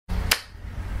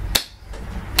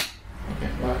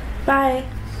Bye.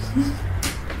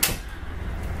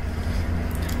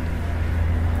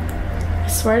 I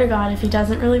swear to God, if he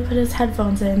doesn't really put his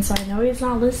headphones in, so I know he's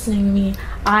not listening to me,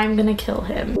 I'm gonna kill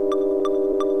him.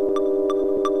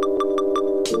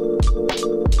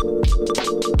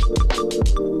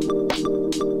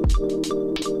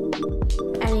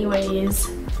 Anyways,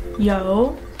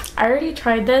 yo, I already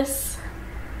tried this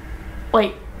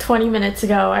like 20 minutes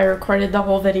ago. I recorded the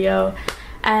whole video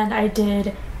and I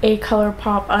did a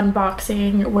Colourpop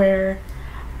unboxing where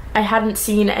I hadn't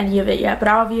seen any of it yet, but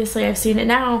obviously I've seen it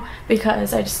now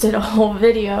because I just did a whole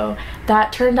video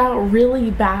that turned out really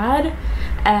bad.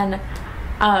 And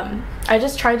I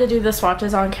just tried to do the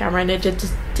swatches on camera and it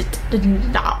did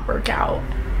not work out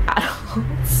at all.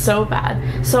 It's so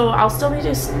bad. So I'll still be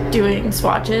just doing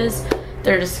swatches,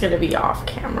 they're just gonna be off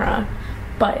camera.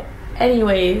 But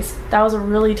anyways, that was a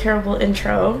really terrible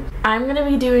intro. I'm gonna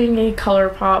be doing a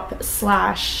Colourpop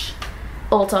slash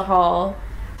Ulta haul.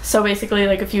 So basically,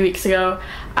 like a few weeks ago,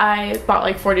 I bought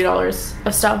like $40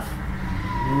 of stuff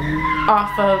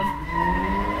off of,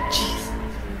 jeez.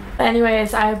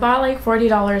 Anyways, I bought like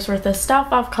 $40 worth of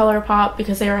stuff off Colourpop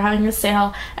because they were having a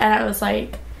sale, and I was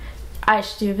like, I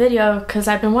should do a video because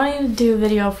I've been wanting to do a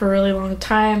video for a really long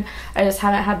time. I just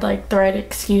haven't had like the right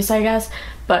excuse, I guess.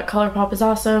 But Colourpop is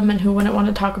awesome, and who wouldn't want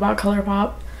to talk about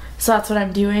Colourpop? So that's what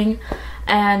I'm doing.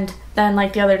 And then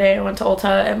like the other day I went to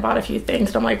Ulta and bought a few things,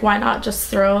 and I'm like, why not just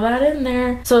throw that in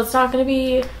there? So it's not going to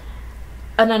be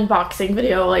an unboxing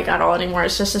video like at all anymore.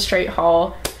 It's just a straight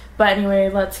haul. But anyway,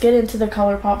 let's get into the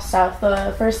Colourpop stuff.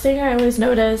 The first thing I always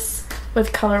notice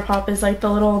with Colourpop is like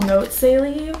the little notes they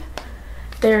leave.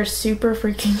 They're super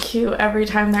freaking cute every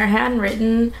time they're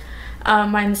handwritten.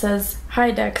 Mine says,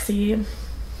 "Hi Dexy."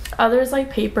 Others like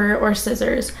paper or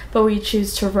scissors, but we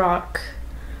choose to rock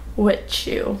with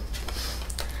you.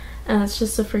 And it's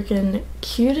just the freaking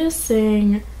cutest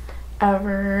thing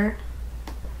ever.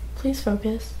 Please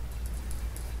focus.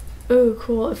 Ooh,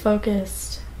 cool, it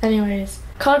focused. Anyways,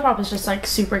 Colourpop is just like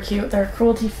super cute. They're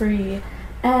cruelty free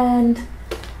and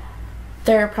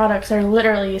their products are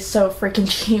literally so freaking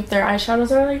cheap. Their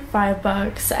eyeshadows are like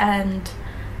 $5 and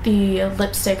the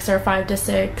lipsticks are $5 to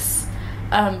 $6.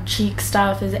 Cheek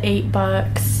stuff is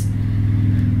 $8.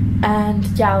 And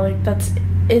yeah, like that's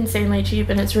insanely cheap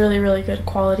and it's really, really good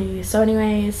quality. So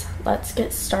anyways, let's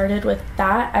get started with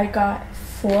that. I got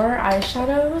 4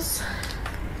 eyeshadows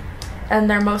and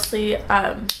they're mostly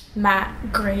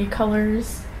matte gray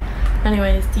colors.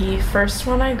 Anyways, the first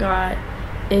one I got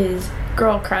is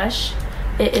Girl Crush.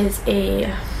 It is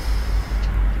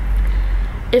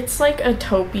it's like a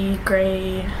taupey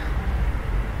gray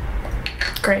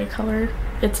color.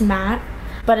 It's matte,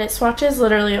 but it swatches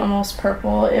literally almost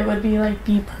purple. It would be like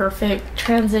the perfect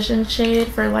transition shade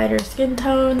for lighter skin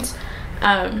tones.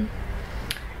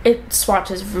 It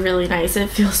swatches really nice. It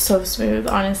feels so smooth,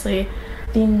 honestly.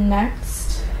 The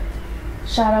next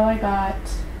shadow I got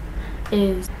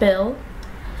is Bill.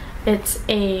 It's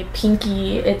a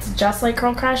pinky. It's just like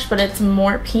Girl Crush, but it's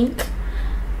more pink.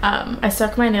 I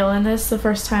stuck my nail in this the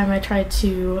first time I tried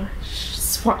to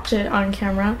swatch it on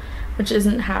camera, which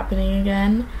isn't happening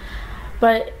again.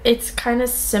 But it's kind of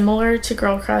similar to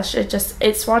Girl Crush.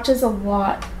 It swatches a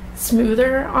lot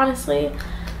smoother, honestly.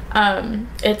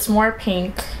 It's more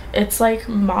pink. It's like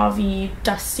mauve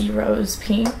dusty rose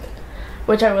pink,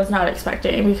 which I was not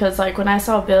expecting because like when I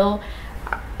saw Bill,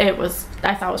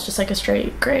 I thought it was just like a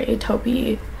straight gray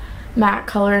taupey matte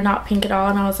color, not pink at all,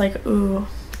 and I was like, ooh,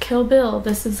 Kill Bill,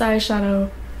 this is eyeshadow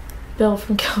Bill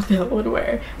from Kill Bill would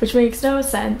wear, which makes no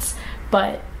sense,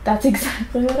 but that's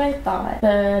exactly what I thought.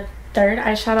 The third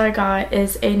eyeshadow I got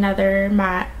is another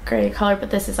matte gray color, but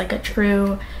this is like a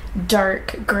true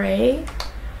dark gray.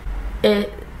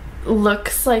 It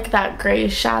looks like that gray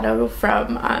shadow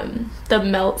from the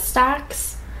Melt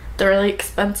Stacks, the really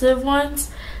expensive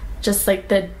ones, just like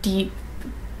the deep,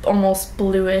 almost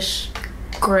bluish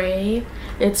gray.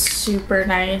 It's super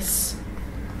nice.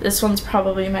 This one's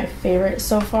probably my favorite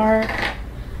so far.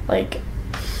 Like,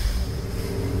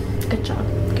 good job,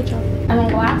 good job. And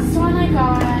the last one I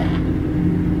got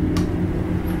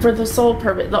for the sole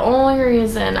purpose, the only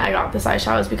reason I got this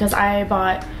eyeshadow is because I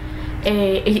bought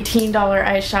a $18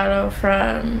 eyeshadow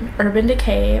from Urban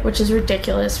Decay, which is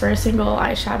ridiculous for a single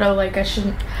eyeshadow. Like,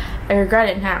 I regret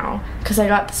it now because I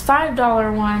got this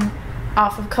 $5 one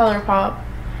off of Colourpop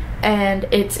and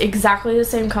it's exactly the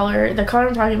same color. The color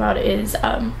I'm talking about is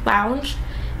Lounge.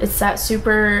 It's that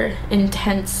super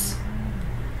intense,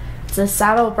 it's a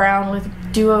saddle brown with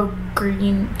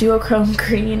duochrome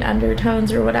green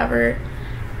undertones or whatever,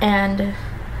 and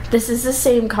this is the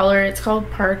same color. It's called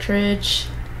Partridge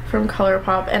from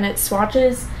Colourpop, and it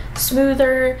swatches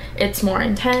smoother, it's more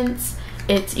intense,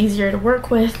 it's easier to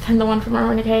work with than the one from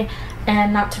Urban Decay,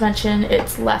 and not to mention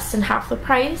it's less than half the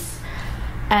price,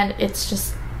 and it's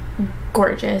just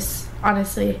gorgeous,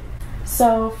 honestly.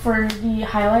 So for the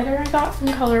highlighter I got from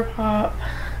Colourpop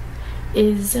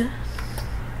is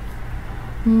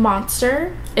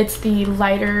Monster. It's the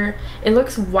lighter, it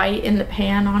looks white in the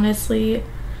pan, honestly.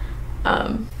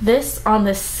 This on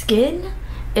the skin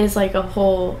is like a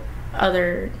whole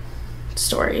other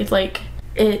story. Like,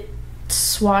 it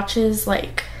swatches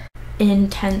like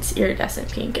intense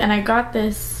iridescent pink, and I got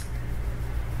this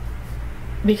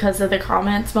because of the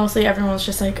comments. Mostly everyone was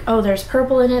just like, oh, there's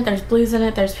purple in it, there's blues in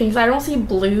it, there's pinks. I don't see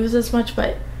blues as much,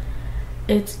 but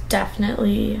it's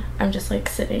definitely, I'm just like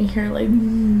sitting here like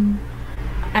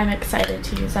I'm excited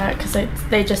to use that because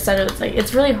they just said it was like,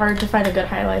 it's really hard to find a good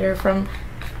highlighter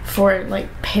for like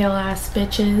pale ass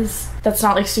bitches that's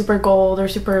not like super gold or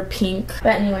super pink.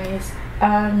 But anyways,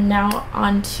 now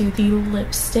on to the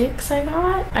lipsticks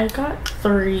I got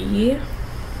 3.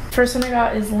 First one I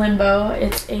got is Limbo.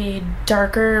 It's a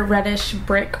darker reddish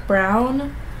brick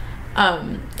brown.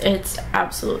 It's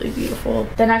absolutely beautiful.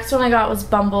 The next one I got was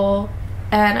Bumble,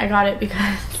 and I got it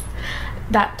because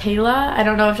that Taylor, I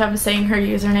don't know if I'm saying her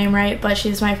username right, but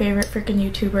she's my favorite freaking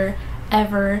YouTuber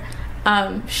ever.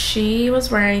 She was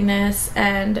wearing this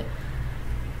and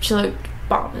she looked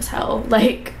bomb as hell.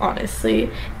 Like, honestly,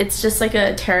 it's just like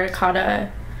a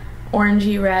terracotta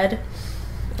orangey red.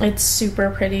 It's super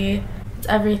pretty. It's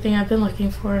everything I've been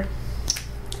looking for.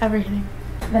 Everything.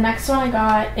 The next one I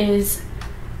got is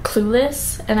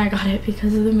Clueless, and I got it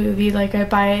because of the movie. Like, I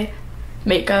buy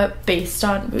makeup based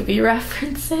on movie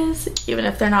references. Even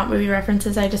if they're not movie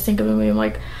references, I just think of a movie, I'm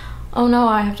like, oh no,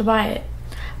 I have to buy it.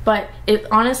 But it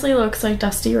honestly looks like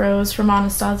Dusty Rose from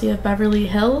Anastasia Beverly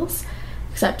Hills,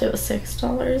 except it was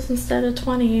 $6 instead of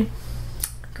 $20.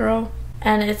 Girl.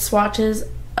 And it swatches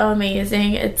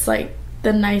amazing. It's like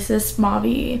the nicest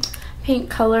mauve pink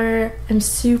color. I'm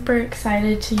super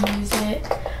excited to use it.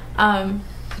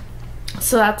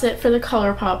 So that's it for the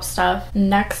Colourpop stuff.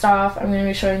 Next off, I'm going to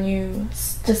be showing you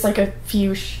just like a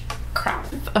few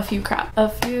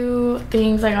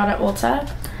things I got at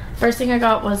Ulta. First thing I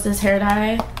got was this hair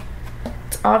dye.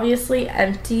 It's obviously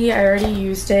empty. I already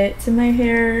used it. It's in my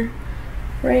hair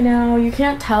right now. You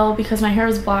can't tell because my hair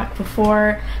was black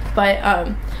before,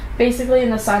 but basically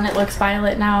in the sun it looks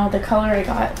violet now. The color I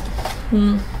got,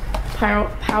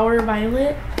 Power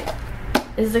Violet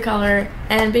is the color,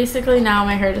 and basically now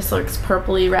my hair just looks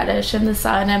purpley reddish in the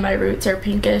sun, and my roots are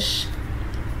pinkish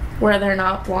where they're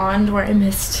not blonde, where I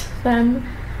missed them.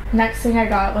 Next thing I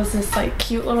got was this like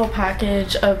cute little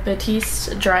package of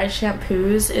Batiste dry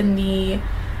shampoos in the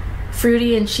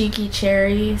fruity and cheeky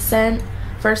cherry scent.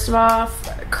 First off,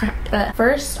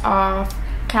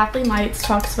 Kathleen Lights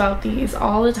talks about these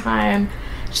all the time.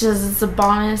 She says it's the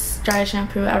bombest dry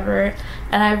shampoo ever,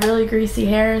 and I have really greasy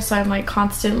hair, so I'm like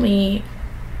constantly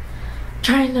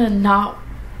trying to not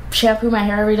shampoo my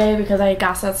hair every day because I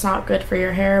guess that's not good for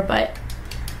your hair, but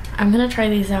I'm gonna try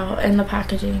these out. And the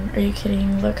packaging, are you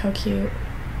kidding? Look how cute.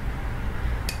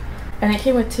 And it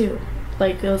came with 2.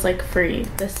 Like, it was like free.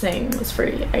 This thing was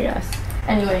free, I guess.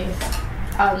 Anyways,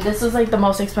 this was like the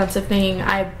most expensive thing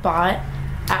I bought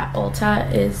at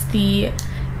Ulta, is the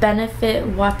Benefit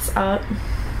What's Up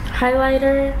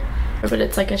highlighter, but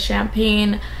it's like a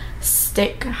champagne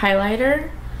stick highlighter.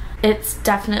 It's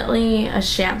definitely a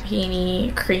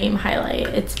champagne-y cream highlight.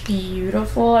 It's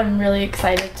beautiful. I'm really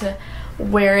excited to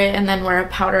wear it and then wear a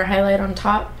powder highlight on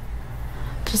top,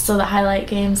 just so the highlight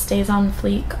game stays on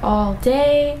fleek all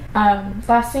day.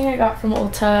 Last thing I got from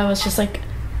Ulta was just like,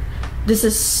 this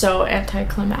is so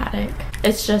anticlimactic.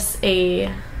 It's just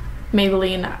a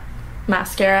Maybelline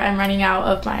mascara. I'm running out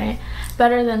of my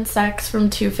Better Than Sex from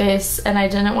Too Faced, and I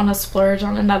didn't want to splurge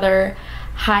on another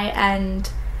high-end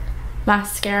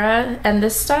mascara, and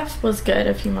this stuff was good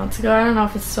a few months ago. I don't know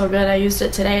if it's still good. I used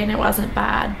it today and it wasn't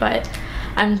bad, but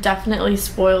I'm definitely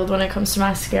spoiled when it comes to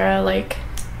mascara. Like,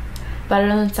 Better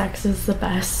Than Sex is the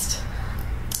best,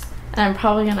 and I'm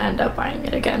probably gonna end up buying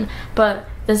it again. But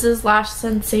this is Lash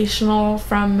Sensational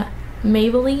from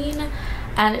Maybelline,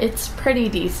 and it's pretty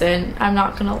decent, I'm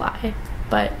not gonna lie,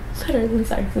 but Better Than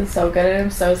Sex is so good, and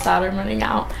I'm so sad I'm running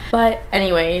out. But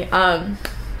anyway,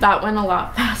 that went a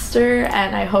lot faster,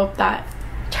 and I hope that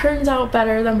turns out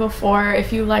better than before.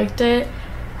 If you liked it,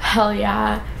 hell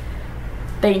yeah,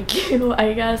 thank you,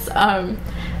 I guess. And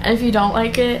if you don't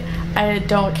like it, I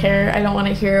don't care. I don't want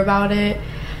to hear about it,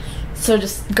 so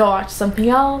just go watch something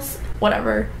else,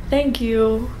 whatever. Thank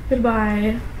you,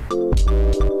 goodbye.